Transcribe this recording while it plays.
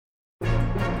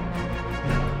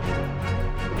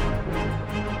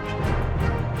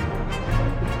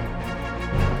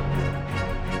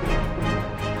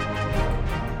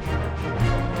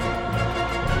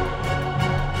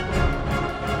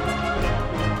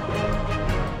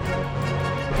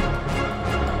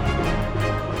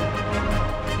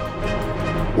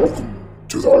Welcome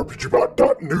to the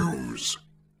RPGBOT.News.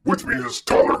 With me is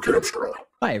Tyler Kamstra.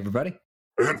 Hi, everybody.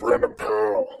 And Random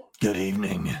Pal. Good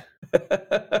evening.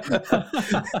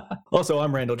 Also,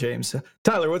 I'm Randall James.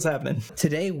 Tyler, what's happening?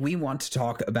 Today, we want to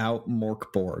talk about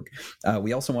Mörk Borg.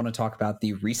 We also want to talk about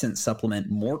the recent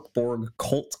supplement Mörk Borg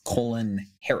Cult: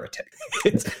 Heretic.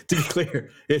 To be clear,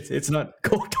 it's not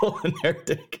Cult: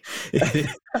 Heretic.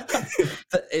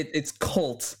 It's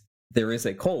cult. There is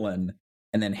a colon,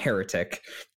 and then heretic.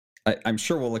 I'm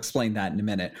sure we'll explain that in a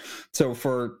minute. So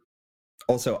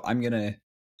I'm going to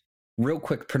real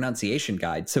quick pronunciation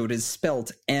guide. So it is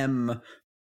spelled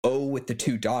M-O with the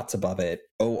two dots above it,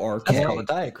 O-R-K. That's called a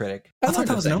diacritic. I thought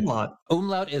that was an umlaut.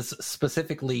 Umlaut is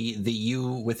specifically the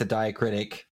U with the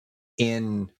diacritic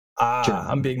in German.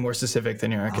 I'm being more specific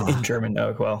than you're in German.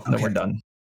 Oh, well, then we're done.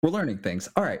 We're learning things.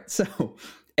 All right. So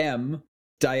M,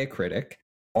 diacritic,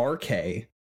 R-K,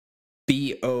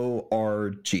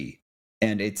 B-O-R-G.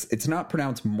 And it's not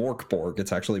pronounced Mörk Borg.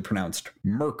 It's actually pronounced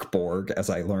Mörk Borg, as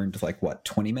I learned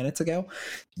 20 minutes ago.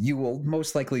 You will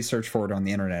most likely search for it on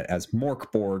the internet as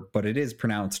Mörk Borg, but it is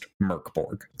pronounced Mörk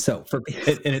Borg. So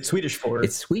and it's Swedish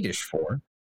for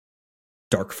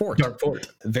Dark Fort. Dark Fort.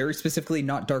 Very specifically,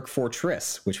 not Dark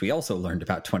Fortress, which we also learned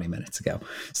about 20 minutes ago.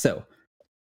 So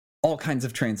all kinds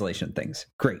of translation things.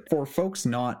 Great. For folks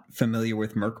not familiar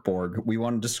with Mörk Borg, we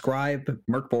want to describe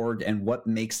Mörk Borg and what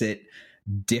makes it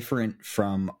different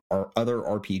from our other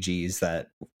RPGs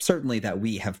that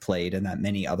we have played and that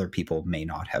many other people may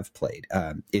not have played.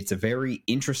 It's a very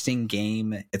interesting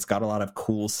game. It's got a lot of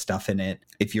cool stuff in it.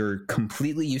 If you're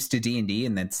completely used to D&D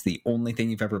and that's the only thing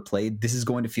you've ever played, this is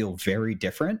going to feel very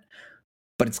different,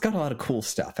 but it's got a lot of cool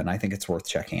stuff and I think it's worth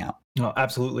checking out. Oh,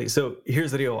 absolutely. So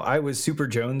here's the deal. I was super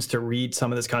Jones to read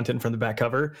some of this content from the back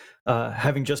cover,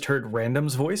 having just heard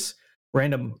Random's voice.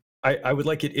 Random, I would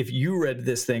like it if you read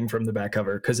this thing from the back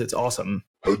cover, because it's awesome.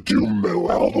 A doom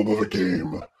metal album of a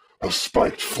game. A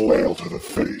spiked flail to the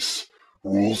face.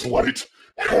 Rules light,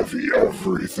 heavy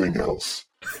everything else.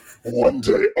 One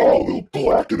day all will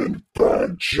blacken and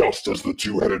burn just as the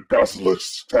two-headed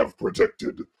basilisks have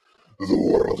predicted.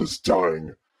 The world is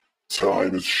dying.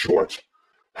 Time is short.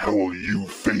 How will you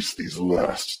face these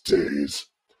last days?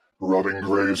 Robbing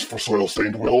graves for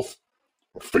soil-stained wealth?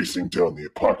 Or facing down the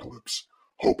apocalypse?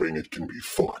 Hoping it can be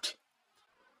fought.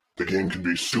 The game can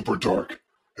be super dark.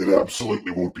 It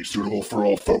absolutely won't be suitable for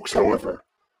all folks, however.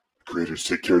 The creators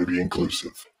take care to be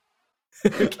inclusive.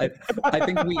 I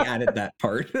think we added that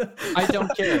part. I don't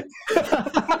care.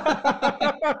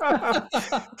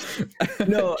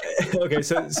 No, okay,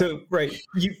 so right,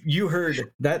 you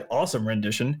heard that awesome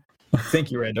rendition.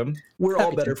 Thank you, Random. We're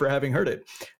all better for having heard it.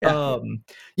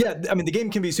 Yeah, I mean, the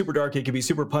game can be super dark. It can be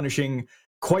super punishing,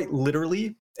 quite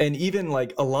literally. And even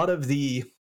a lot of the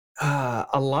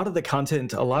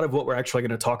content, a lot of what we're actually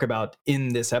going to talk about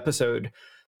in this episode,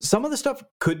 some of the stuff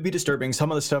could be disturbing.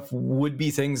 Some of the stuff would be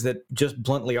things that just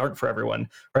bluntly aren't for everyone,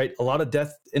 right? A lot of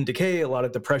death and decay, a lot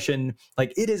of depression.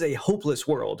 It is a hopeless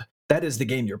world. That is the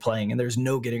game you're playing, and there's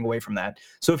no getting away from that.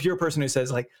 So if you're a person who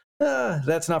says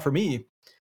that's not for me,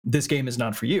 this game is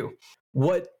not for you.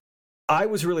 What I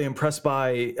was really impressed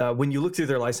by when you look through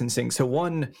their licensing. So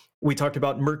one, we talked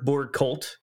about Mörk Borg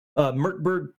Cult.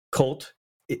 Mörk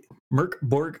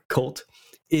Borg Cult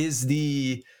is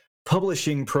the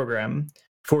publishing program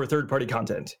for third-party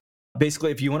content.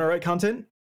 Basically, if you want to write content,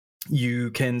 you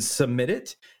can submit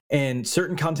it, and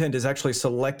certain content is actually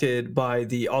selected by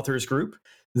the authors group.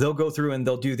 They'll go through and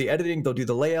they'll do the editing, they'll do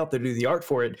the layout, they'll do the art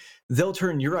for it. They'll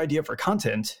turn your idea for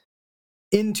content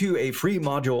into a free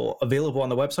module available on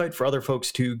the website for other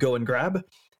folks to go and grab.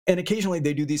 And occasionally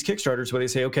they do these Kickstarters where they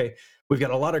say, okay, we've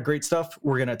got a lot of great stuff.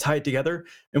 We're going to tie it together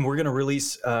and we're going to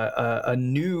release a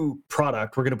new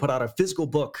product. We're going to put out a physical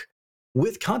book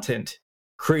with content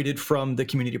created from the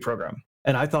community program.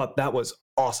 And I thought that was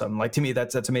awesome. To me,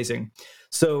 that's amazing.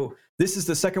 So this is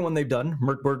the second one they've done,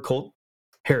 Mörk Borg Cult: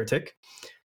 Heretic.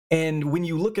 And when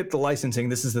you look at the licensing,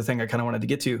 this is the thing I kind of wanted to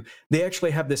get to. They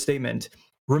actually have this statement.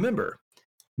 Remember,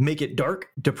 make it dark,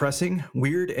 depressing,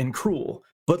 weird, and cruel,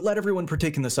 but let everyone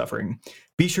partake in the suffering.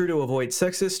 Be sure to avoid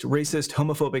sexist, racist,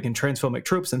 homophobic, and transphobic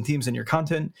tropes and themes in your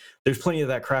content. There's plenty of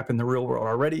that crap in the real world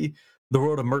already. The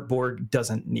world of Mörk Borg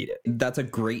doesn't need it. That's a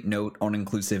great note on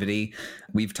inclusivity.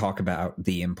 We've talked about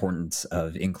the importance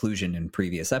of inclusion in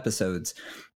previous episodes.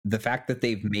 The fact that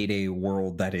they've made a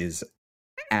world that is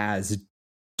as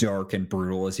dark and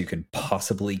brutal as you can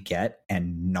possibly get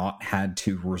and not had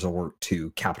to resort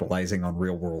to capitalizing on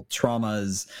real world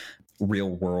traumas, real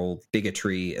world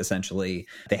bigotry, essentially.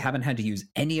 They haven't had to use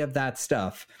any of that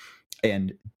stuff.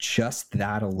 And just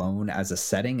that alone as a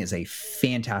setting is a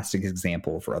fantastic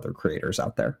example for other creators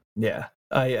out there. Yeah.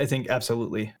 I think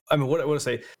absolutely. I mean, what I want to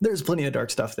say, there's plenty of dark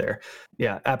stuff there.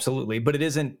 Yeah, absolutely. But it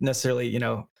isn't necessarily,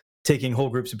 taking whole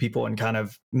groups of people and kind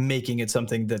of making it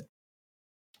something that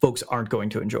folks aren't going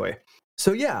to enjoy.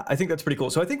 So yeah, I think that's pretty cool.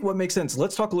 So I think what makes sense,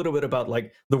 let's talk a little bit about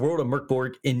like the world of Mörk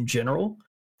Borg in general,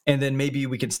 and then maybe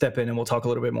we can step in and we'll talk a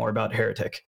little bit more about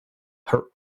Heretic.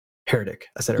 Heretic.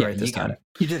 I said it right this time.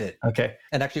 You did it. Okay.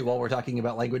 And actually, while we're talking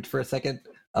about language for a second,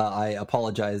 I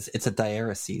apologize. It's a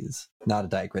diaresis, not a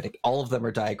diacritic. All of them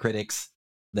are diacritics.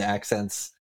 The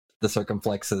accents, the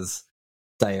circumflexes,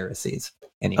 diareses.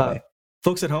 Anyway.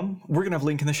 Folks at home, we're going to have a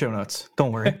link in the show notes.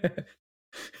 Don't worry.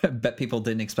 I bet people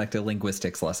didn't expect a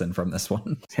linguistics lesson from this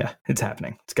one. Yeah, it's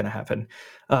happening. It's going to happen.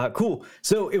 Cool.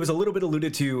 So it was a little bit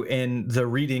alluded to in the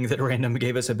reading that Random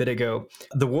gave us a bit ago.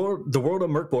 The world of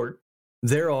Mörk Borg,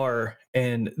 there are,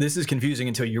 and this is confusing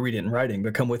until you read it in writing,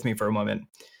 but come with me for a moment.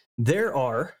 There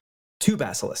are 2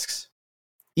 basilisks.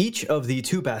 Each of the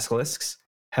 2 basilisks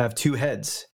have 2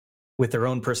 heads with their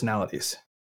own personalities.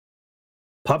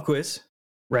 Pop quiz,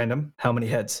 Random, how many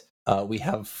heads? We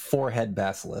have 4 head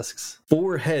basilisks.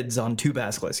 4 heads on 2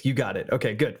 basilisks. You got it.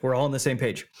 Okay, good. We're all on the same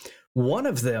page. One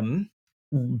of them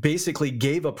basically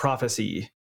gave a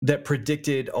prophecy that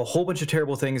predicted a whole bunch of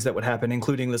terrible things that would happen,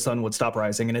 including the sun would stop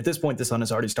rising. And at this point, the sun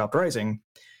has already stopped rising.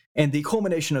 And the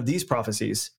culmination of these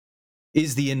prophecies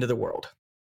is the end of the world.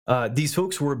 These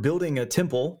folks were building a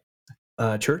temple,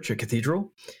 a church, a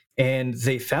cathedral, and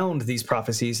they found these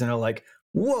prophecies and are like,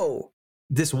 whoa,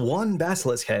 this one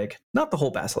basilisk egg, not the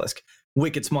whole basilisk,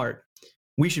 wicked smart.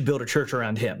 We should build a church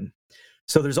around him.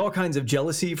 So there's all kinds of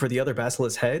jealousy for the other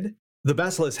basilisk head. The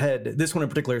basilisk head, this one in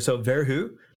particular, so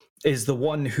Verhu is the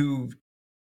one who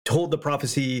told the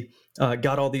prophecy,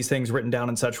 got all these things written down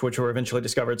and such, which were eventually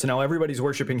discovered. So now everybody's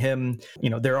worshiping him.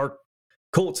 There are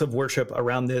cults of worship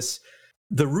around this.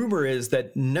 The rumor is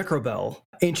that Necrobel,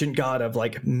 ancient god of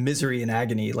like misery and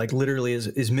agony, like literally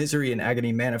is misery and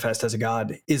agony manifest as a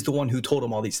god, is the one who told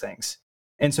him all these things.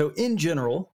 And so in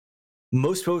general,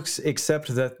 most folks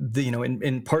accept that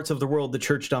in parts of the world, the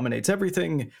church dominates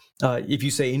everything. If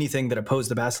you say anything that opposes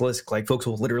the basilisk, like folks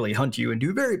will literally hunt you and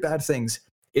do very bad things.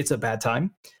 It's a bad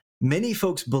time. Many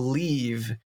folks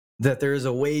believe that there is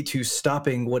a way to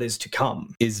stopping what is to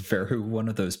come. Is Verhu one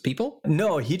of those people?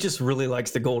 No, he just really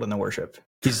likes the gold and the worship.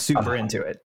 He's super into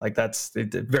it. Like that's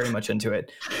very much into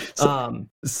it.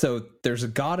 So there's a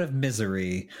god of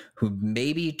misery who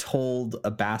maybe told a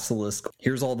basilisk,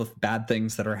 here's all the bad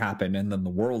things that are happening, and then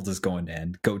the world is going to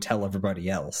end. Go tell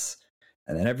everybody else.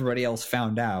 And then everybody else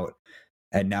found out,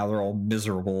 and now they're all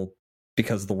miserable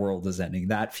because the world is ending.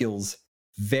 That feels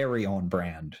very on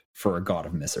brand for a god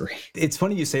of misery. It's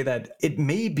funny you say that. It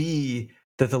may be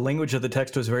that the language of the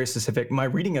text was very specific. My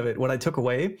reading of it, what I took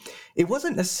away, it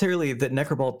wasn't necessarily that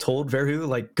Necrobal told Verhu,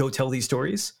 like, go tell these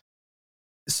stories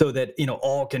so that,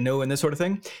 all can know and this sort of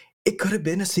thing. It could have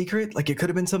been a secret. Like, it could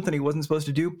have been something he wasn't supposed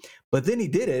to do. But then he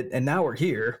did it, and now we're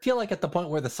here. I feel like at the point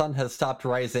where the sun has stopped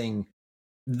rising,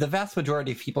 the vast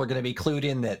majority of people are going to be clued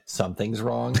in that something's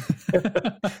wrong.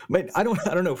 But I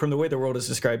don't know. From the way the world is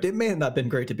described, it may have not been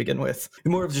great to begin with.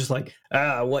 More of just like,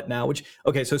 what now?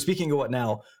 Okay, so speaking of what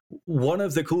now, one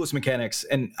of the coolest mechanics,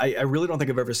 and I really don't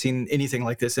think I've ever seen anything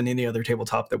like this in any other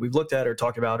tabletop that we've looked at or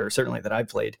talked about, or certainly that I've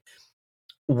played.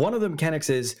 One of the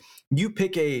mechanics is you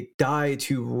pick a die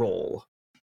to roll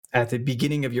at the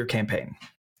beginning of your campaign.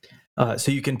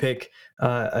 So you can pick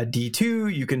a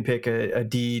D2, you can pick a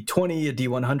D20, a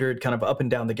D100, kind of up and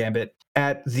down the gambit.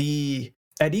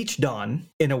 At each dawn,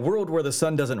 in a world where the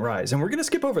sun doesn't rise, and we're going to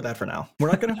skip over that for now. We're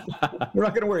not going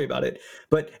to worry about it.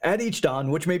 But at each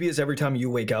dawn, which maybe is every time you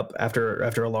wake up after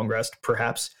a long rest,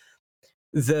 perhaps,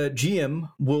 the GM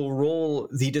will roll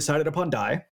the decided upon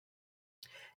die.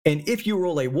 And if you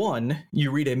roll a 1,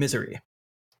 you read a misery.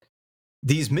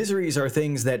 These miseries are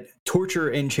things that torture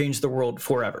and change the world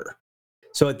forever.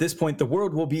 So at this point, the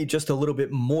world will be just a little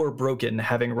bit more broken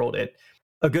having rolled it.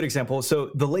 A good example, so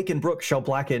the lake and brook shall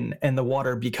blacken and the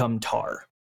water become tar.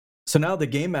 So now the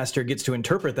game master gets to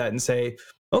interpret that and say,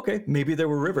 okay, maybe there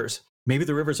were rivers. Maybe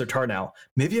the rivers are tar now.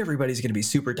 Maybe everybody's going to be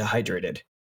super dehydrated.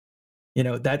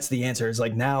 That's the answer. Is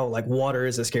like now, like water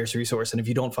is a scarce resource. And if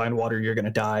you don't find water, you're going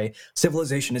to die.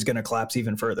 Civilization is going to collapse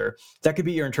even further. That could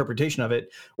be your interpretation of it.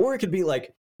 Or it could be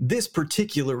like, this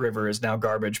particular river is now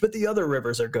garbage, but the other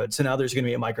rivers are good. So now there's going to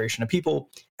be a migration of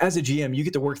people. As a GM, you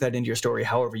get to work that into your story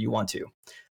however you want to.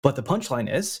 But the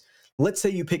punchline is, let's say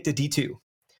you picked a D2.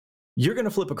 You're going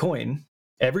to flip a coin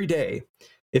every day.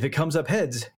 If it comes up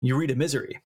heads, you read a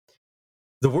misery.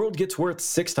 The world gets worse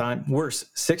 6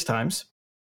 times.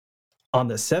 On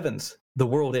the 7th, the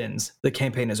world ends. The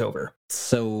campaign is over.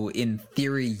 So in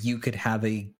theory, you could have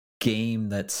a game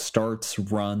that starts,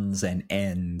 runs, and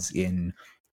ends in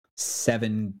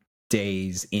 7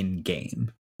 days in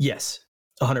game. Yes,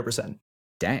 100%.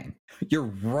 Dang, you're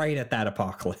right at that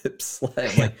apocalypse.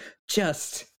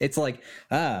 It's like,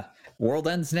 world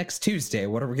ends next Tuesday.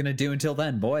 What are we going to do until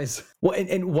then, boys? Well,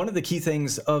 and one of the key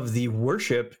things of the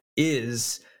worship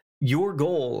is your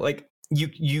goal. Like,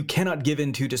 you cannot give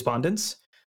in to despondence.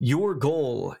 Your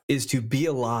goal is to be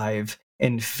alive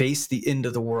and face the end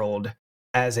of the world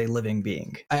as a living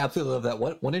being. I absolutely love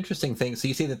that. One interesting thing, so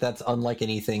you see that that's unlike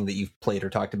anything that you've played or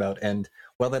talked about, and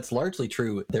while that's largely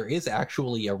true, there is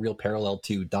actually a real parallel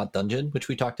to Dot Dungeon, which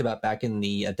we talked about back in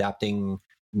the adapting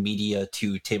media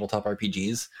to tabletop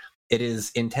RPGs. It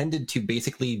is intended to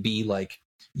basically be like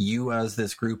you as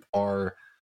this group are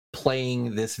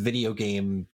playing this video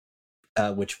game,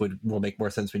 which will make more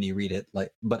sense when you read it,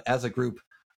 but as a group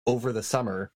over the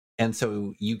summer. And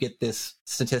so you get this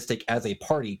statistic as a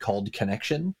party called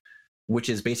connection, which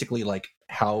is basically like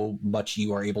how much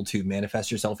you are able to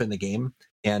manifest yourself in the game.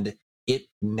 And it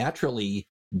naturally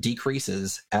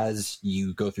decreases as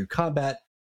you go through combat,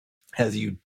 as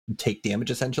you take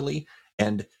damage, essentially.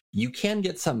 And you can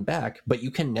get some back, but you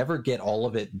can never get all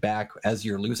of it back as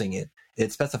you're losing it.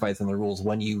 It specifies in the rules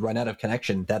when you run out of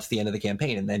connection, that's the end of the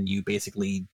campaign. And then you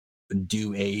basically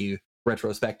do a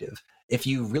retrospective. If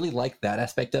you really like that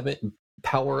aspect of it,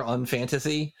 power on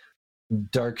fantasy,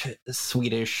 dark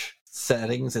Swedish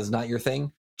settings is not your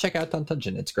thing, check out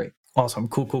Dungeon. It's great. Awesome.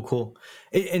 Cool.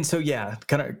 And so, yeah,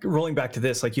 kind of rolling back to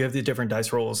this, like you have the different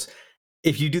dice rolls.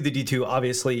 If you do the D2,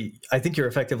 obviously, I think you're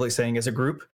effectively saying as a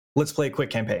group, let's play a quick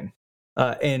campaign.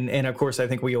 And of course, I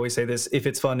think we always say this, if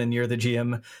it's fun and you're the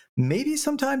GM, maybe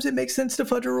sometimes it makes sense to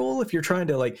fudge a roll. If you're trying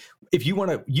to if you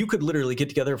want to, you could literally get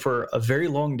together for a very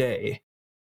long day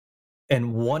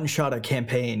and one shot a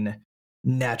campaign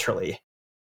naturally.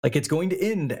 Like it's going to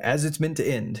end as it's meant to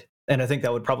end. And I think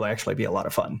that would probably actually be a lot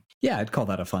of fun. Yeah, I'd call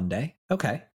that a fun day.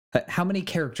 Okay. How many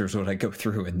characters would I go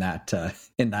through in that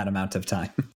amount of time?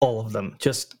 All of them.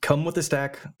 Just come with the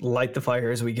stack, light the fire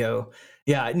as we go.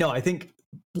 Yeah, no, I think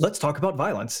let's talk about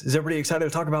violence. Is everybody excited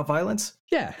to talk about violence?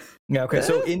 Yeah. Yeah. Okay.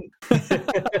 So in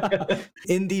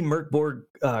the Mörk Borg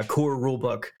core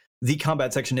rulebook, the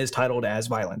combat section is titled as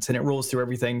violence, and it rolls through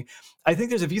everything. I think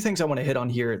there's a few things I want to hit on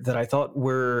here that I thought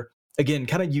were, again,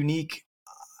 kind of unique.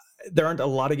 There aren't a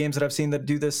lot of games that I've seen that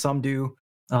do this. Some do.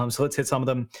 So let's hit some of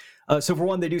them. So for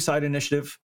one, they do side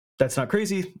initiative. That's not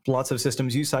crazy. Lots of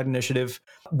systems use side initiative.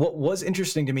 What was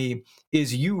interesting to me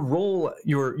is you roll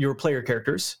your player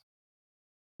characters.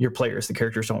 Your players, the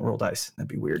characters don't roll dice. That'd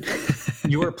be weird.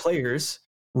 Your players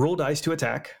roll dice to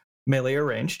attack, melee or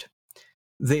ranged.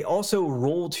 They also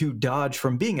roll to dodge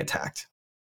from being attacked.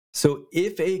 So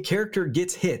if a character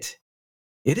gets hit,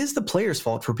 it is the player's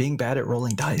fault for being bad at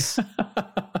rolling dice.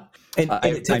 And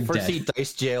I foresee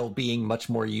dice jail being much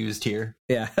more used here.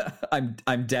 Yeah,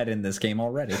 I'm dead in this game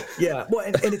already. Yeah, well,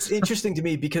 and it's interesting to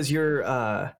me because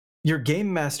your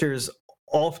game masters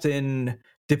often,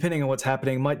 depending on what's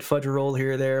happening, might fudge a roll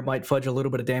here or there, might fudge a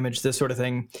little bit of damage, this sort of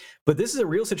thing. But this is a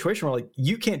real situation where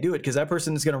you can't do it because that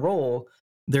person is going to roll.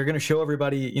 They're going to show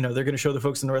everybody, they're going to show the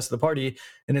folks in the rest of the party.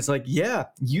 And it's like, yeah,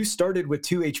 you started with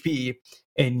 2 HP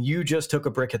and you just took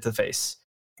a brick at the face.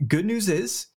 Good news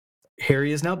is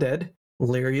Harry is now dead.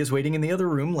 Larry is waiting in the other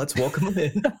room. Let's welcome him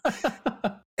in.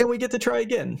 And we get to try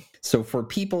again. So for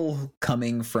people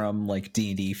coming from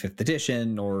D&D 5th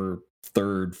edition or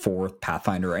 3rd, 4th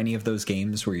Pathfinder, or any of those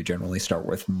games where you generally start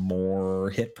with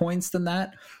more hit points than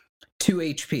that, 2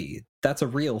 HP, that's a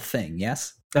real thing,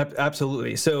 yes?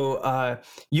 Absolutely. So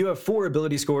you have 4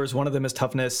 ability scores. One of them is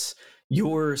toughness.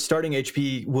 Your starting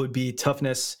HP would be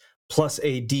toughness plus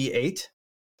a D8.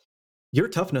 Your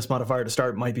toughness modifier to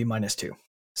start might be -2.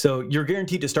 So you're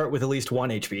guaranteed to start with at least 1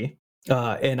 HP.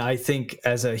 And I think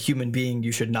as a human being,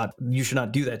 you should not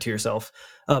do that to yourself.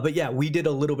 But yeah, we did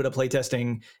a little bit of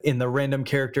playtesting in the random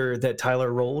character that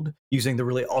Tyler rolled using the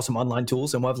really awesome online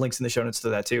tools. And we'll have links in the show notes to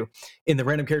that too. In the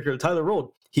random character that Tyler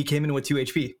rolled, he came in with 2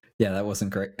 HP. Yeah, that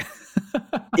wasn't great.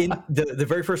 In the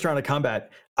very first round of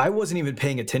combat, I wasn't even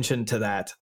paying attention to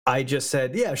that. I just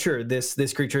said, yeah, sure,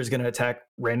 this creature is going to attack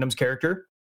random's character.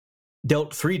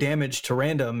 Dealt 3 damage to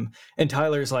random. And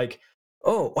Tyler's like,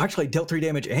 oh, actually dealt 3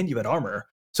 damage and you had armor.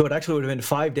 So it actually would have been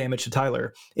 5 damage to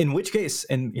Tyler. In which case,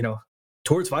 and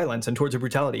towards violence and towards a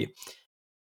brutality,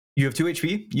 you have 2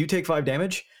 HP, you take 5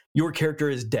 damage, your character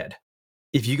is dead.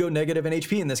 If you go negative in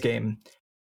HP in this game,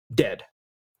 dead.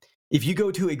 If you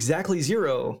go to exactly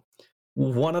 0,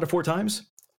 1 out of 4 times,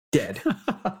 dead.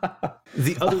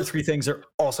 The other 3 things are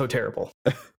also terrible.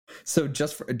 So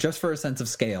just for a sense of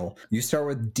scale, you start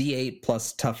with D8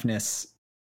 plus toughness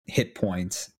hit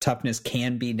points. Toughness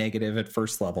can be negative at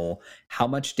first level. How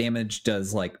much damage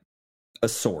does like a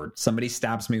sword? Somebody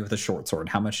stabs me with a short sword.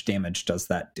 How much damage does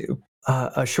that do?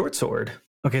 A short sword.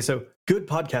 Okay, so good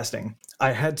podcasting.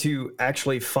 I had to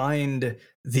actually find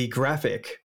the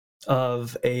graphic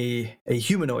of a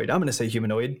humanoid. I'm going to say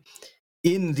humanoid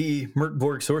in the Mörk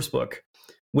Borg source book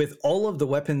with all of the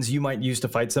weapons you might use to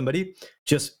fight somebody,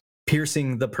 just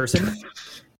piercing the person.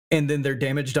 And then their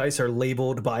damage dice are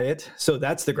labeled by it. So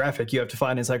that's the graphic you have to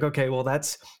find. It's like, okay, well,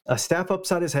 that's a staff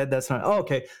upside his head. That's not, oh,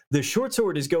 okay. The short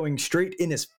sword is going straight in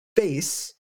his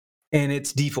face, and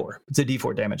it's D4. It's a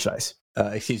D4 damage dice.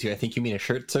 Excuse you, I think you mean a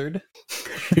shirt sword?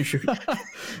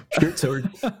 Shirt sword.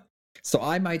 So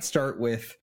I might start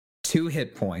with 2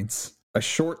 hit points. A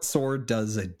short sword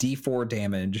does a D4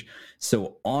 damage.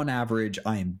 So on average,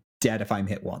 I am dead if I'm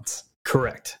hit once.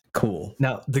 Correct. Cool.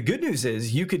 Now, the good news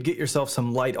is you could get yourself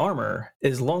some light armor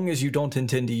as long as you don't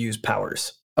intend to use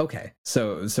powers. Okay.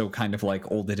 So kind of like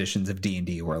old editions of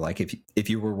D&D where like if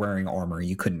you were wearing armor,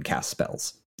 you couldn't cast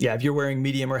spells. Yeah, if you're wearing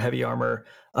medium or heavy armor,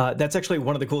 that's actually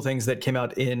one of the cool things that came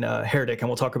out in Heretic, and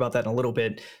we'll talk about that in a little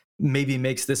bit, maybe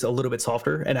makes this a little bit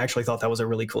softer, and I actually thought that was a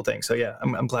really cool thing. So yeah,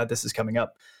 I'm glad this is coming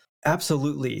up.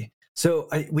 Absolutely. So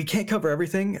we can't cover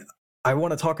everything. I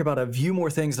want to talk about a few more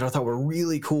things that I thought were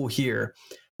really cool here.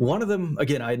 One of them,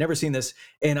 again, I had never seen this,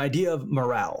 an idea of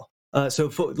morale. So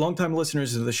for longtime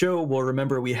listeners of the show will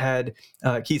remember we had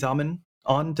Keith Amman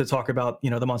on to talk about,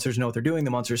 the monsters know what they're doing. The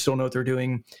monsters still know what they're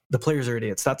doing. The players are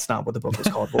idiots. That's not what the book was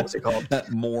called. What was it called? That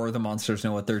more the monsters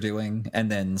know what they're doing, and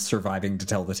then surviving to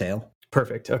tell the tale.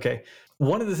 Perfect. Okay.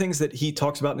 One of the things that he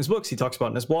talks about in his books, he talks about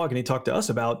in his blog, and he talked to us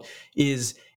about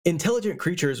is intelligent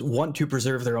creatures want to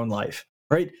preserve their own life.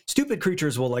 Right? Stupid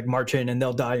creatures will like march in and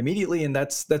they'll die immediately, and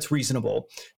that's reasonable.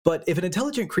 But if an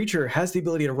intelligent creature has the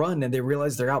ability to run and they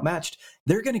realize they're outmatched,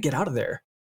 they're going to get out of there.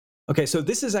 Okay, so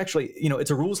this is actually,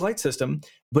 it's a rules light system,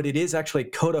 but it is actually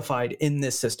codified in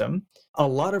this system. A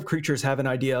lot of creatures have an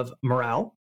idea of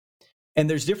morale, and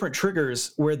there's different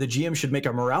triggers where the GM should make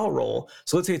a morale roll.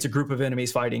 So let's say it's a group of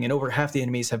enemies fighting and over half the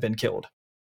enemies have been killed.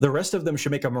 The rest of them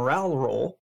should make a morale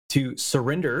roll to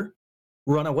surrender,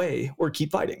 run away, or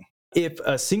keep fighting. If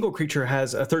a single creature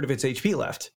has a third of its HP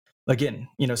left, again,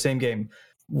 same game,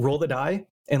 roll the die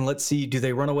and let's see, do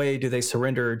they run away? Do they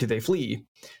surrender? Do they flee?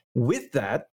 With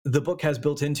that, the book has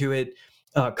built into it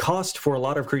cost for a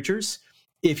lot of creatures.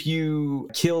 If you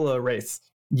kill a wraith,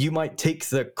 you might take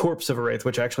the corpse of a wraith,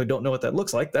 which I actually don't know what that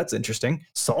looks like. That's interesting.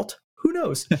 Salt? Who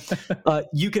knows?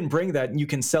 You can bring that and you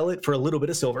can sell it for a little bit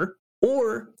of silver.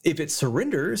 Or if it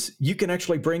surrenders, you can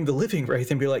actually bring the living wraith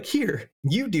and be like, here,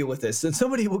 you deal with this. And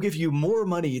somebody will give you more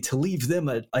money to leave them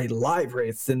a live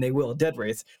wraith than they will a dead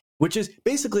wraith, which is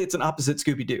basically it's an opposite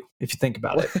Scooby-Doo, if you think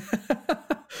about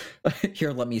it.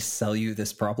 Here, let me sell you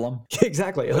this problem.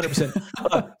 Exactly,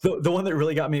 100%. The one that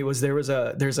really got me was there's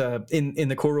a in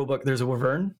the core rule book, there's a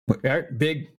wyvern, right?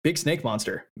 Big snake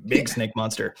monster, snake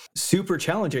monster, super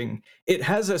challenging. It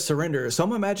has a surrender. So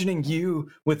I'm imagining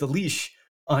you with a leash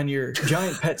on your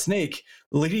giant pet snake,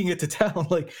 leading it to town,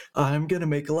 like, I'm going to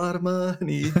make a lot of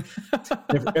money.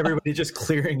 Everybody just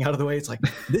clearing out of the way. It's like,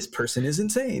 this person is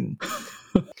insane.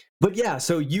 But yeah,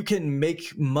 so you can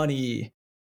make money.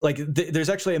 Like, there's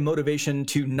actually a motivation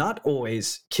to not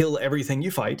always kill everything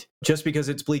you fight. Just because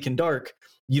it's bleak and dark,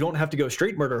 you don't have to go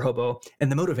straight murder hobo.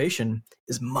 And the motivation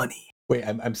is money. Wait,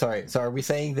 I'm sorry. So are we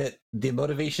saying that the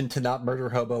motivation to not murder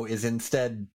hobo is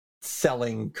instead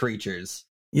selling creatures?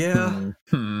 Yeah.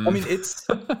 I mean, it's...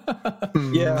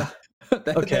 Yeah.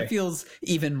 That feels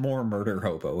even more murder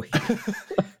hobo.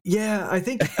 Yeah, I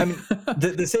mean,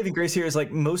 the saving grace here is like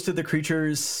most of the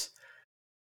creatures...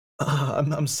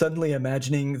 I'm suddenly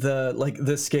imagining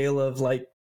the scale of like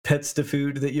pets to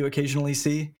food that you occasionally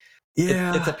see.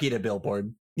 Yeah. It's a PETA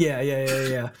billboard.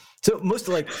 Yeah. So most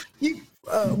of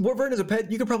wyvern is a pet.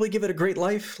 You could probably give it a great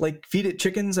life, like feed it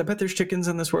chickens. I bet there's chickens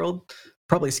in this world.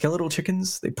 Probably skeletal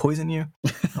chickens. They poison you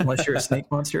unless you're a snake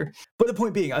monster. But the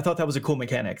point being, I thought that was a cool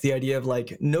mechanic. The idea of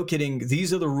like, no kidding,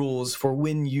 these are the rules for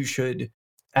when you should,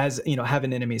 have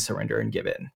an enemy surrender and give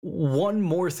in. One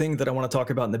more thing that I want to talk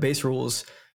about in the base rules,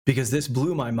 because this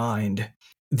blew my mind,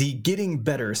 the getting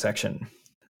better section.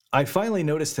 I finally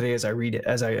noticed today as I read it,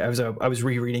 as I was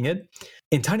rereading it,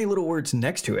 in tiny little words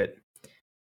next to it,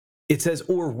 it says,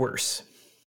 or worse.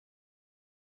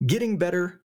 Getting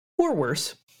better or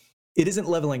worse. It isn't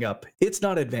leveling up. It's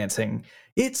not advancing.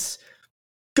 It's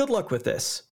good luck with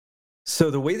this. So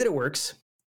the way that it works,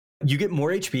 you get more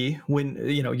HP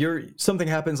when, something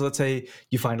happens. Let's say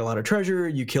you find a lot of treasure,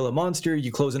 you kill a monster,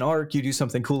 you close an arc, you do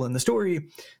something cool in the story.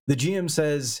 The GM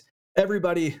says,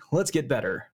 everybody, let's get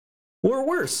better or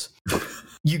worse.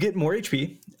 You get more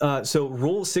HP. So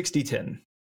roll 60-10.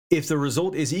 If the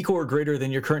result is equal or greater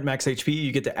than your current max HP,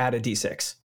 you get to add a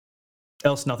d6.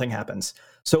 Else nothing happens.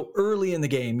 So early in the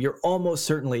game, you're almost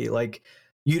certainly like,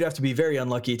 you'd have to be very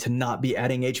unlucky to not be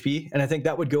adding HP. And I think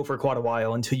that would go for quite a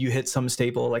while until you hit some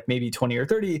staple, like maybe 20 or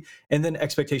 30. And then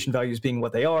expectation values being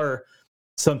what they are,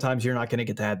 sometimes you're not going to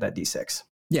get to add that d6.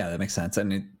 Yeah, that makes sense.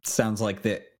 And it sounds like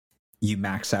that you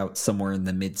max out somewhere in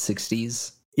the mid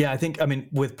 60s. Yeah, I mean,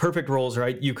 with perfect rolls,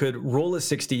 right, you could roll a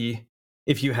 60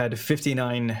 if you had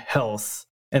 59 health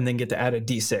and then get to add a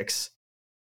d6.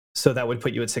 So that would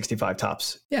put you at 65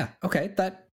 tops. Yeah, okay.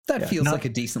 That feels like a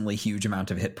decently huge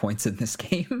amount of hit points in this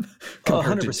game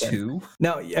compared 100%. To 2.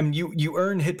 Now, I mean, you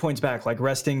earn hit points back. Like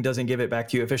resting doesn't give it back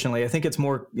to you efficiently. I think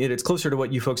it's closer to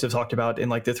what you folks have talked about in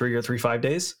like the 3 or 3-5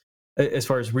 days as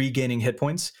far as regaining hit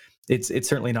points. It's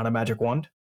certainly not a magic wand,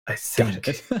 I think.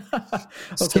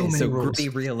 Okay, so gritty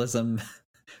realism.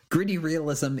 Gritty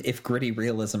realism if gritty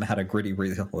realism had a gritty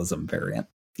realism variant.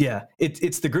 Yeah,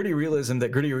 it's the gritty realism that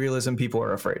gritty realism people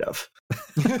are afraid of.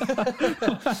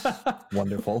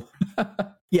 Wonderful.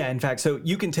 Yeah, in fact, so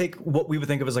you can take what we would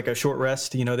think of as like a short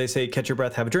rest. You know, they say catch your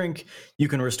breath, have a drink. You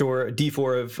can restore a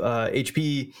D4 of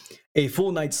HP. A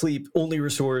full night's sleep only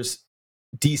restores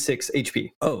D6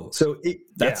 HP. Oh, so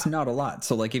that's not a lot.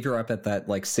 So like if you're up at that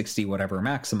like 60 whatever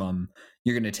maximum,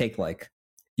 you're going to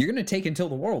take until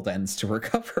the world ends to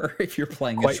recover if you're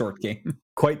playing a short game.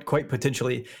 Quite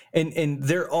potentially. And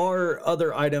there are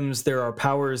other items, there are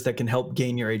powers that can help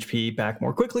gain your HP back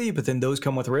more quickly, but then those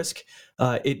come with risk.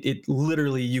 It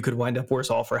literally, you could wind up worse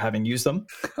off for having used them.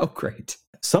 Oh, great.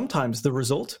 Sometimes the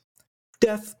result,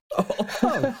 death.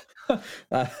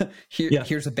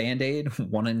 Here's a Band-Aid.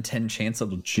 1 in 10 chance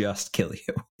it'll just kill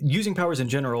you. Using powers in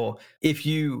general, if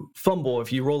you fumble,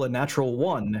 if you roll a natural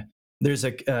 1, there's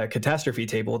a catastrophe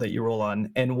table that you roll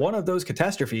on, and one of those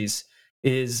catastrophes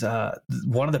is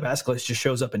one of the basilisks just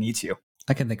shows up and eats you.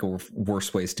 I can think of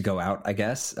worse ways to go out, I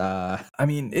guess. I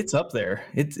mean, it's up there.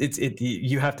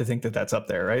 You have to think that that's up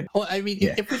there, right? Well, I mean,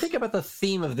 if we think about the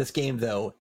theme of this game,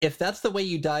 though, if that's the way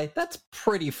you die, that's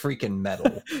pretty freaking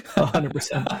metal.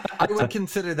 100%. I would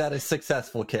consider that a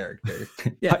successful character.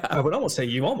 Yeah, I would almost say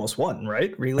you almost won,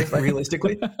 right?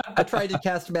 Realistically. I tried to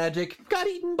cast magic, got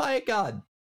eaten by a god.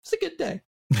 It's a good day.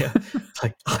 Yeah.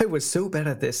 Like, I was so bad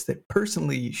at this that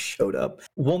personally showed up.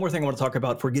 One more thing I want to talk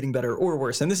about for getting better or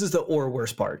worse, and this is the or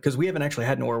worse part, because we haven't actually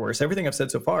had an or worse. Everything I've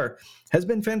said so far has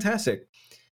been fantastic.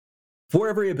 For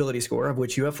every ability score, of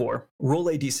which you have 4, roll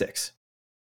a d6.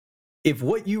 If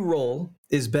what you roll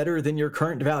is better than your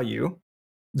current value,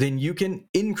 then you can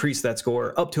increase that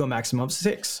score up to a maximum of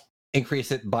 6.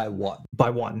 Increase it by 1.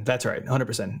 By 1. That's right.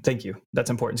 100%. Thank you.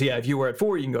 That's important. So yeah, if you were at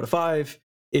 4, you can go to 5.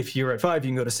 If you're at 5, you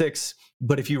can go to 6.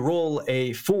 But if you roll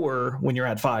a 4 when you're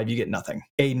at 5, you get nothing.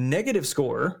 A negative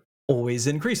score always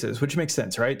increases, which makes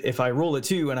sense, right? If I roll a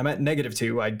 2 and I'm at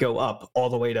 -2, I'd go up all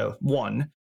the way to 1.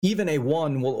 Even a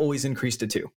 1 will always increase to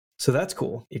 2. So that's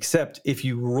cool. Except if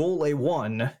you roll a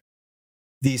 1,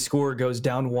 the score goes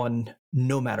down 1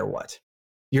 no matter what.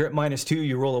 You're at -2,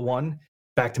 you roll a 1,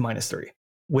 back to -3,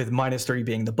 with -3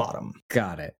 being the bottom.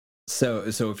 Got it. So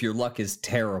if your luck is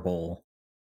terrible,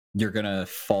 you're going to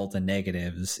fall to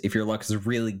negatives. If your luck is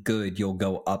really good, you'll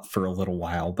go up for a little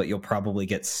while, but you'll probably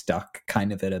get stuck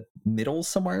kind of at a middle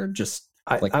somewhere, just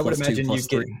like I would imagine you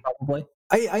get probably.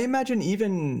 I imagine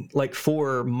even like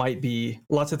 4 might be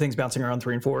lots of things bouncing around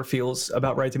 3 and 4 feels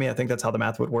about right to me. I think that's how the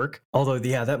math would work. Although,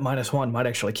 yeah, that -1 might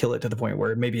actually kill it to the point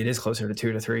where maybe it is closer to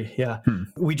 2 to 3. Yeah.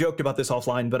 We joked about this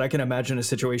offline, but I can imagine a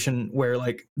situation where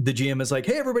like the GM is like,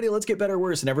 hey, everybody, let's get better or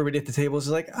worse. And everybody at the table is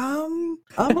like, I'm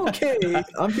okay.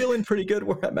 I'm feeling pretty good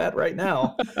where I'm at right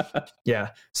now. Yeah.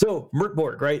 So Mörk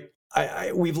Borg, right?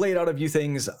 We've laid out a few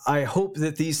things. I hope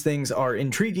that these things are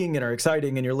intriguing and are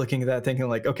exciting, and you're looking at that thinking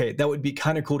like, okay, that would be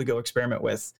kind of cool to go experiment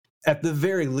with. At the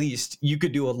very least, you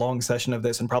could do a long session of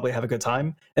this and probably have a good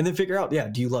time, and then figure out, yeah,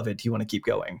 do you love it? Do you want to keep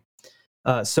going?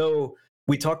 So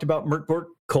we talked about Mörk Borg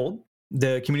Cold,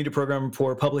 the community program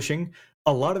for publishing.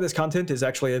 A lot of this content is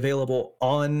actually available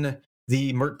on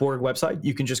the Mörk Borg website.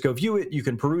 You can just go view it. You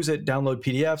can peruse it, download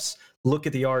PDFs, look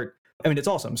at the art. I mean, it's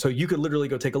awesome. So you could literally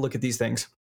go take a look at these things.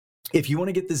 If you want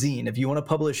to get the zine, if you want to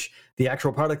publish the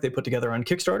actual product they put together on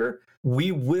Kickstarter,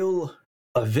 we will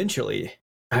eventually.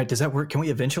 Does that work? Can we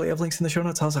eventually have links in the show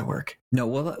notes? How does that work? No,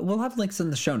 we'll have links in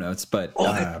the show notes, but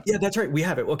yeah, that's right. We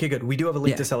have it. Okay, good. We do have a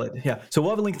link to sell it. Yeah, so we'll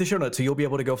have a link in the show notes, so you'll be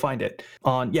able to go find it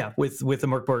on with the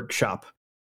Mörk Borg shop.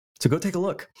 So go take a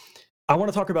look. I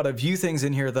want to talk about a few things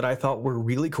in here that I thought were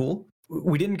really cool.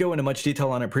 We didn't go into much detail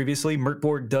on it previously. Mörk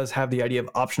Borg does have the idea of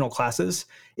optional classes.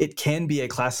 It can be a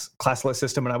classless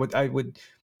system, and I would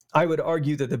I would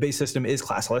argue that the base system is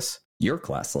classless. You're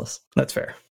classless. That's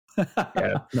fair.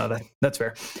 Yeah, no, that's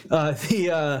fair.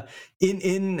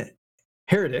 In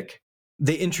Heretic,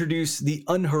 they introduce the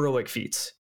unheroic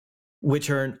feats, which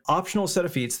are an optional set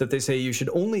of feats that they say you should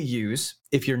only use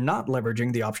if you're not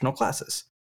leveraging the optional classes.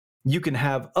 You can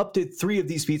have up to 3 of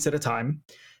these feats at a time,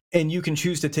 and you can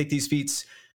choose to take these feats.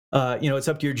 It's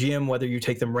up to your GM whether you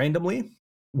take them randomly,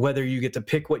 whether you get to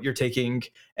pick what you're taking,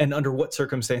 and under what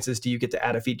circumstances do you get to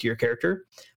add a feat to your character.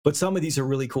 But some of these are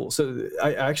really cool. So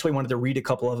I actually wanted to read a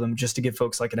couple of them just to give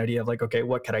folks like an idea of like, okay,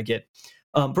 what could I get?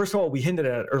 First of all, we hinted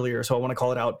at it earlier, so I want to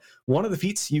call it out. One of the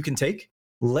feats you can take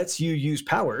lets you use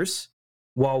powers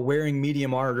while wearing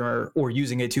medium armor or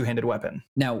using a 2-handed weapon.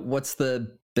 Now, what's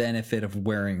the benefit of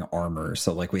wearing armor?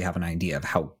 So like we have an idea of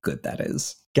how good that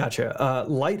is. Gotcha.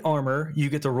 Light armor, you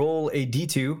get to roll a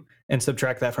D2 and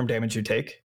subtract that from damage you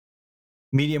take.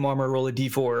 Medium armor, roll a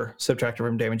D4, subtract it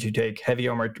from damage you take. Heavy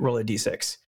armor, roll a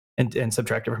D6 and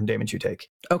subtract it from damage you take.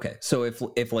 Okay, so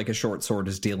if like a short sword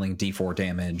is dealing D4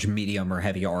 damage, medium or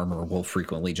heavy armor will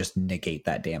frequently just negate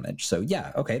that damage. So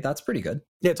yeah, okay, that's pretty good.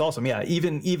 Yeah, it's awesome. Yeah,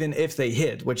 even if they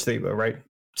hit, which they right,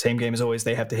 same game as always,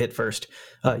 they have to hit first.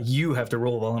 You have to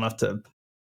roll well enough to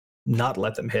not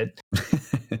let them hit.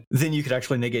 Then you could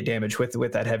actually negate damage with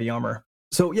that heavy armor.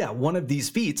 So yeah, one of these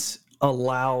feats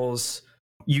allows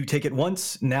you take it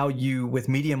once. Now you, with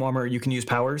medium armor, you can use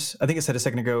powers. I think I said a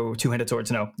second ago, 2-handed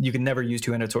swords. No, you can never use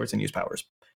 2-handed swords and use powers.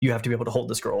 You have to be able to hold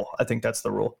the scroll. I think that's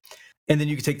the rule. And then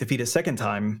you could take the feat a second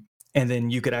time, and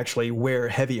then you could actually wear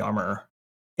heavy armor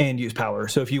and use power.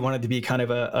 So if you wanted to be kind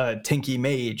of a tanky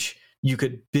mage, you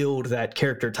could build that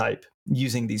character type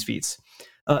using these feats.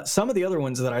 Some of the other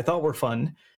ones that I thought were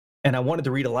fun, and I wanted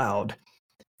to read aloud.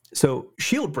 So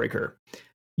Shield Breaker.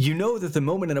 You know that the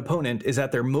moment an opponent is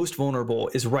at their most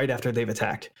vulnerable is right after they've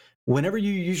attacked. Whenever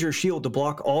you use your shield to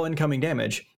block all incoming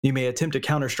damage, you may attempt a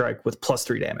counterstrike with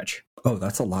 +3 damage. Oh,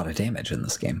 that's a lot of damage in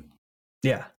this game.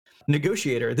 Yeah.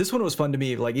 Negotiator. This one was fun to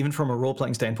me, like even from a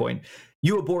role-playing standpoint.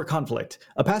 You abhor conflict.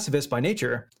 A pacifist by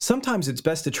nature, sometimes it's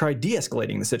best to try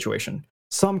de-escalating the situation.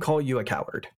 Some call you a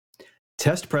coward.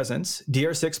 Test presence.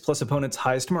 DR6 plus opponent's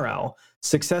highest morale.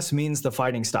 Success means the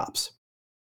fighting stops.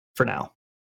 For now.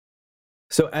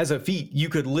 So as a feat, you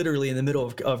could literally, in the middle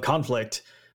of conflict,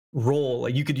 roll.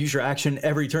 Like you could use your action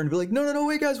every turn to be like, no,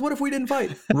 wait, guys, what if we didn't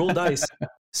fight? Roll dice,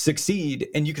 succeed,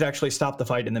 and you could actually stop the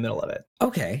fight in the middle of it.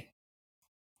 Okay.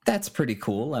 That's pretty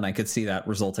cool, and I could see that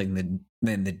resulting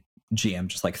in the GM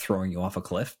just like throwing you off a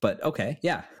cliff, but okay,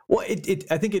 yeah. Well,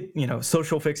 I think it,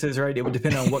 social fixes, right? It would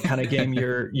depend on what kind of game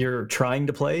you're trying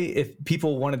to play. If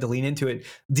people wanted to lean into it,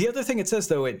 the other thing it says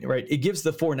though, it gives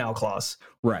the for now clause,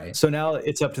 right? So now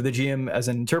it's up to the GM as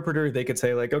an interpreter. They could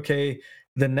say like, okay,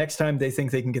 the next time they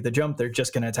think they can get the jump, they're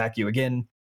just going to attack you again,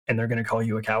 and they're going to call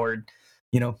you a coward.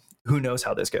 Who knows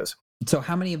how this goes? So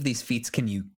how many of these feats can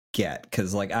you get?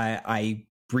 Because like I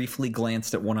briefly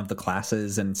glanced at one of the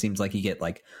classes, and it seems like you get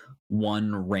like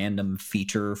one random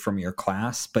feature from your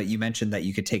class, but you mentioned that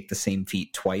you could take the same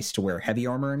feat twice to wear heavy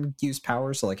armor and use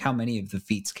power. So like how many of the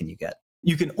feats can you get?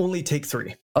 You can only take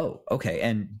 3. Oh, okay.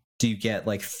 And do you get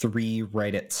like 3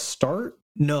 right at start?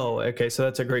 No. Okay, so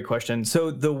that's a great question. So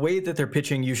the way that they're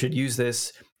pitching you should use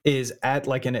this is at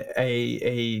like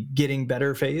a getting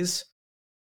better phase,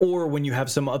 or when you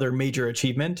have some other major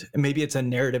achievement. Maybe it's a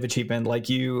narrative achievement, like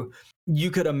you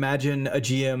could imagine a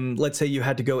GM, let's say you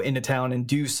had to go into town and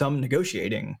do some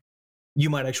negotiating. You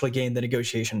might actually gain the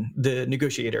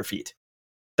negotiator feat.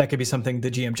 That could be something the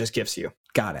GM just gifts you.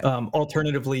 Got it.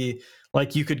 Alternatively,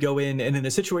 like you could go in, and in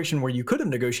a situation where you could have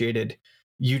negotiated,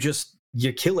 you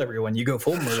kill everyone. You go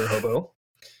full murder hobo.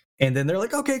 And then they're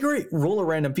like, okay, great. Roll a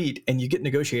random feat, and you get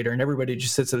negotiator, and everybody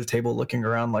just sits at a table looking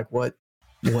around like, what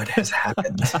has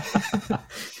happened?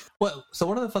 Well, so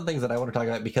one of the fun things that I want to talk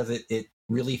about, because it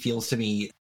really feels to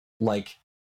me like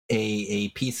a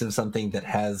piece of something that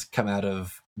has come out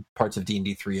of parts of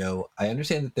D&D 3.0. I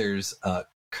understand that there's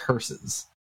curses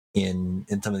in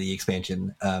some of the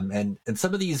expansion, and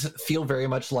some of these feel very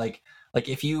much like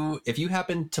if you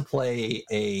happen to play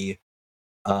a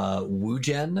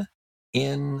Wu-Gen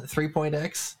in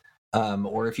 3.x,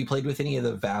 or if you played with any of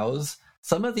the vows,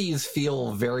 some of these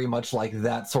feel very much like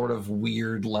that sort of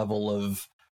weird level of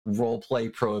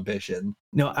roleplay prohibition.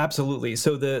 No, absolutely.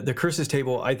 So the curses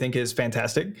table, I think, is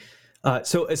fantastic.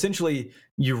 So essentially,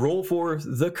 you roll for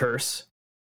the curse.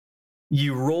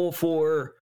 You roll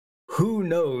for who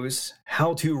knows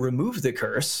how to remove the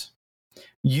curse.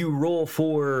 You roll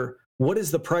for what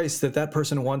is the price that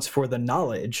person wants for the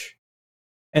knowledge.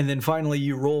 And then finally,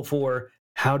 you roll for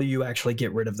how do you actually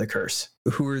get rid of the curse?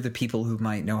 Who are the people who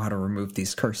might know how to remove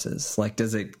these curses? Like,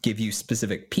 does it give you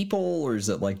specific people, or is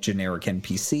it like generic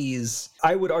NPCs?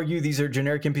 I would argue these are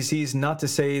generic NPCs, not to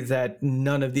say that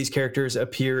none of these characters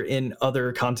appear in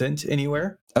other content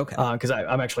anywhere. Okay. Because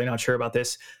I'm actually not sure about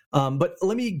this. But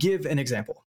let me give an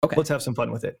example. Okay. Let's have some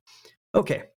fun with it.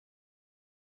 Okay.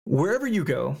 Wherever you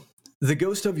go, the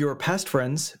ghost of your past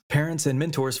friends, parents, and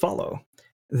mentors follow.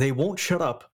 They won't shut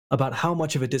up about how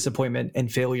much of a disappointment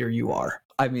and failure you are.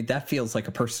 I mean, that feels like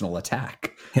a personal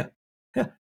attack. Yeah.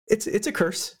 It's a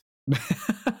curse.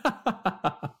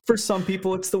 For some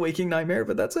people, it's the waking nightmare,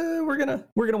 but that's we're gonna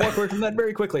walk away from that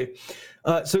very quickly.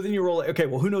 So then you roll. Okay,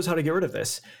 well, who knows how to get rid of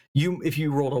this? If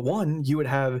you rolled a 1, you would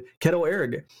have Keto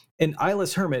Erg, an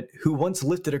eyeless hermit who once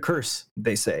lifted a curse.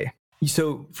 They say.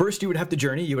 So first, you would have to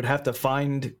journey. You would have to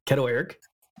find Keto Erg.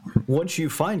 Once you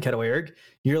find Keto Erg,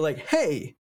 you're like,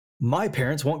 hey, my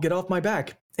parents won't get off my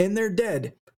back, and they're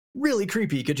dead. Really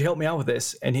creepy. Could you help me out with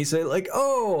this? And he said, like,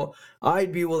 oh,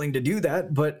 I'd be willing to do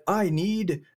that, but I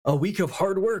need a week of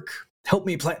hard work. Help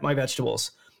me plant my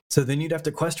vegetables. So then you'd have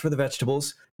to quest for the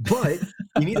vegetables, but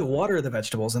you need to water the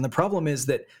vegetables. And the problem is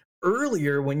that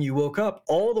earlier when you woke up,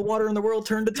 all the water in the world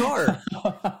turned to tar.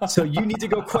 So you need to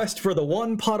go quest for the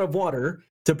one pot of water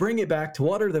to bring it back, to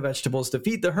water the vegetables, to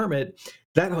feed the hermit.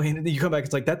 That way, you come back,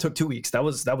 it's like, that took 2 weeks. That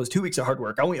was 2 weeks of hard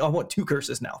work. I want 2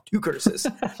 curses now, 2 curses.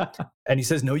 And he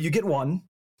says, no, you get 1.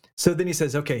 So then he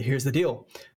says, okay, here's the deal.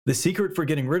 The secret for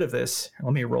getting rid of this,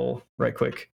 let me roll right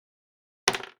quick.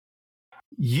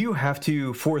 You have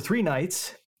to, for 3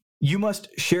 nights, you must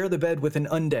share the bed with an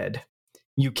undead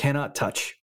you cannot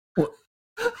touch. Well,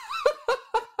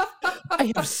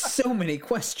 I have so many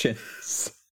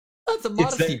questions. That's a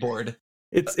modesty board.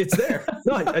 It's there.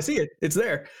 No, I see it. It's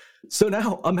there. So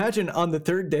now imagine on the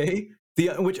 3rd day,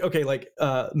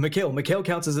 Mikhail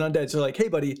counts as an undead. So like, hey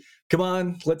buddy, come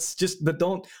on, but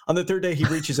don't, on the 3rd day he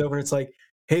reaches over and it's like,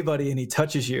 hey buddy, and he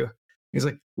touches you. He's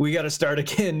like, we got to start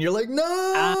again. You're like, no.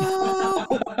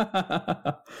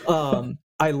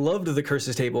 I loved the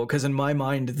curses table because in my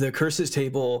mind, the curses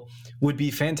table would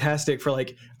be fantastic for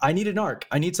like, I need an arc.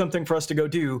 I need something for us to go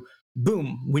do.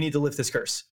 Boom, we need to lift this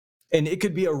curse. And it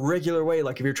could be a regular way,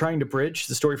 like if you're trying to bridge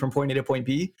the story from point A to point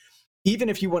B, even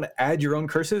if you want to add your own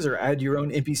curses or add your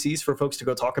own NPCs for folks to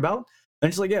go talk about, and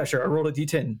it's like, yeah, sure, I rolled a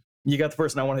D10. You got the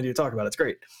person I wanted you to talk about. It's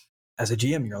great. As a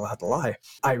GM, you're allowed to lie.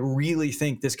 I really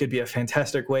think this could be a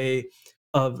fantastic way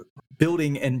of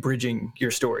building and bridging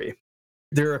your story.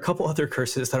 There are a couple other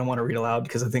curses that I want to read aloud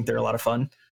because I think they're a lot of fun.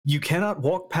 You cannot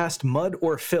walk past mud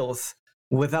or filth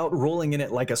without rolling in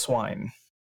it like a swine.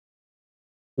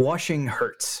 Washing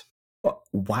hurts.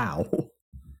 Wow.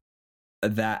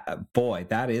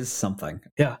 That is something.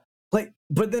 Yeah. Like,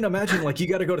 but then imagine like you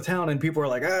got to go to town and people are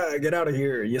like, get out of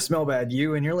here. You smell bad,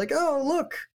 you. And you're like, oh,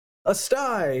 look, a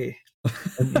sty.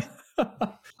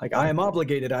 Like, I am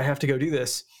obligated. I have to go do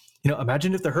this.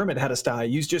 Imagine if the hermit had a sty.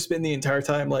 You just spend the entire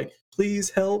time like, please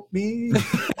help me.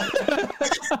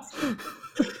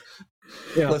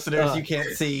 Listeners, you can't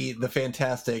see the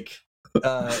fantastic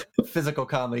physical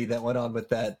comedy that went on with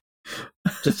that.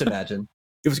 Just imagine.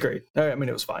 It was great. I mean,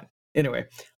 it was fine. Anyway,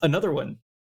 another one.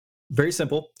 Very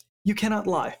simple. You cannot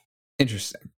lie.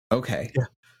 Interesting. Okay. Yeah.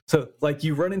 So, like,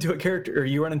 you run into a character, or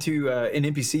you run into an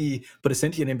NPC, but a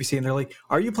sentient NPC, and they're like,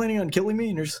 are you planning on killing me?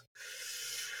 And you're just,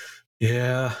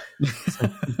 yeah.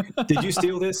 Like, did you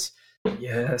steal this?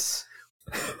 Yes.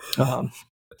 Do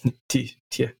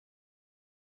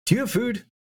you have food?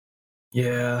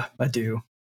 Yeah, I do.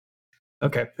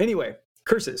 Okay. Anyway,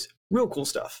 curses. Real cool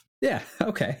stuff. Yeah.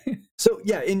 Okay. So,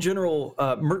 yeah, in general,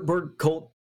 Mörk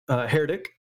cult, Heretic.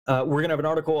 We're going to have an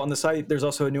article on the site. There's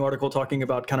also a new article talking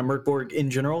about kind of Mörk in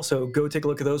general. So go take a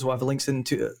look at those. We'll have links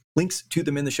to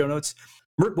them in the show notes.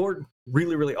 Mörk,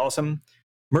 really, really awesome.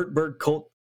 Mörk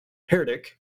cult,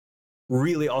 Heretic,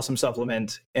 really awesome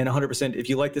supplement. And 100%, if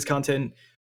you like this content,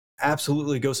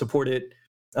 absolutely go support it.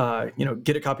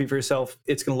 Get a copy for yourself.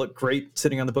 It's going to look great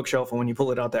sitting on the bookshelf and when you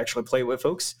pull it out to actually play it with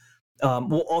folks.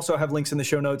 We'll also have links in the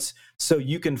show notes so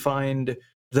you can find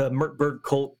the Mörk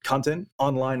cult content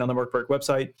online on the Mörk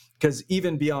website, because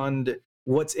even beyond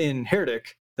what's in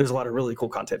Heretic, there's a lot of really cool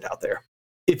content out there.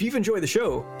 If you've enjoyed the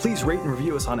show, please rate and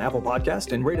review us on Apple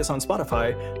Podcast and rate us on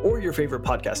Spotify or your favorite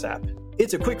podcast app.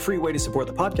 It's a quick, free way to support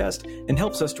the podcast and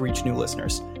helps us to reach new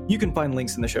listeners. You can find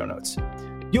links in the show notes.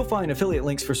 You'll find affiliate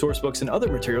links for source books and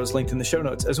other materials linked in the show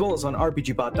notes, as well as on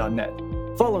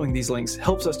RPGBOT.Net. Following these links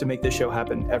helps us to make this show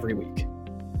happen every week.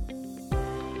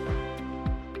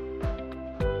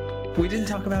 We didn't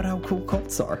talk about how cool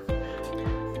cults are.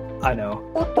 I know.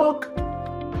 Bork.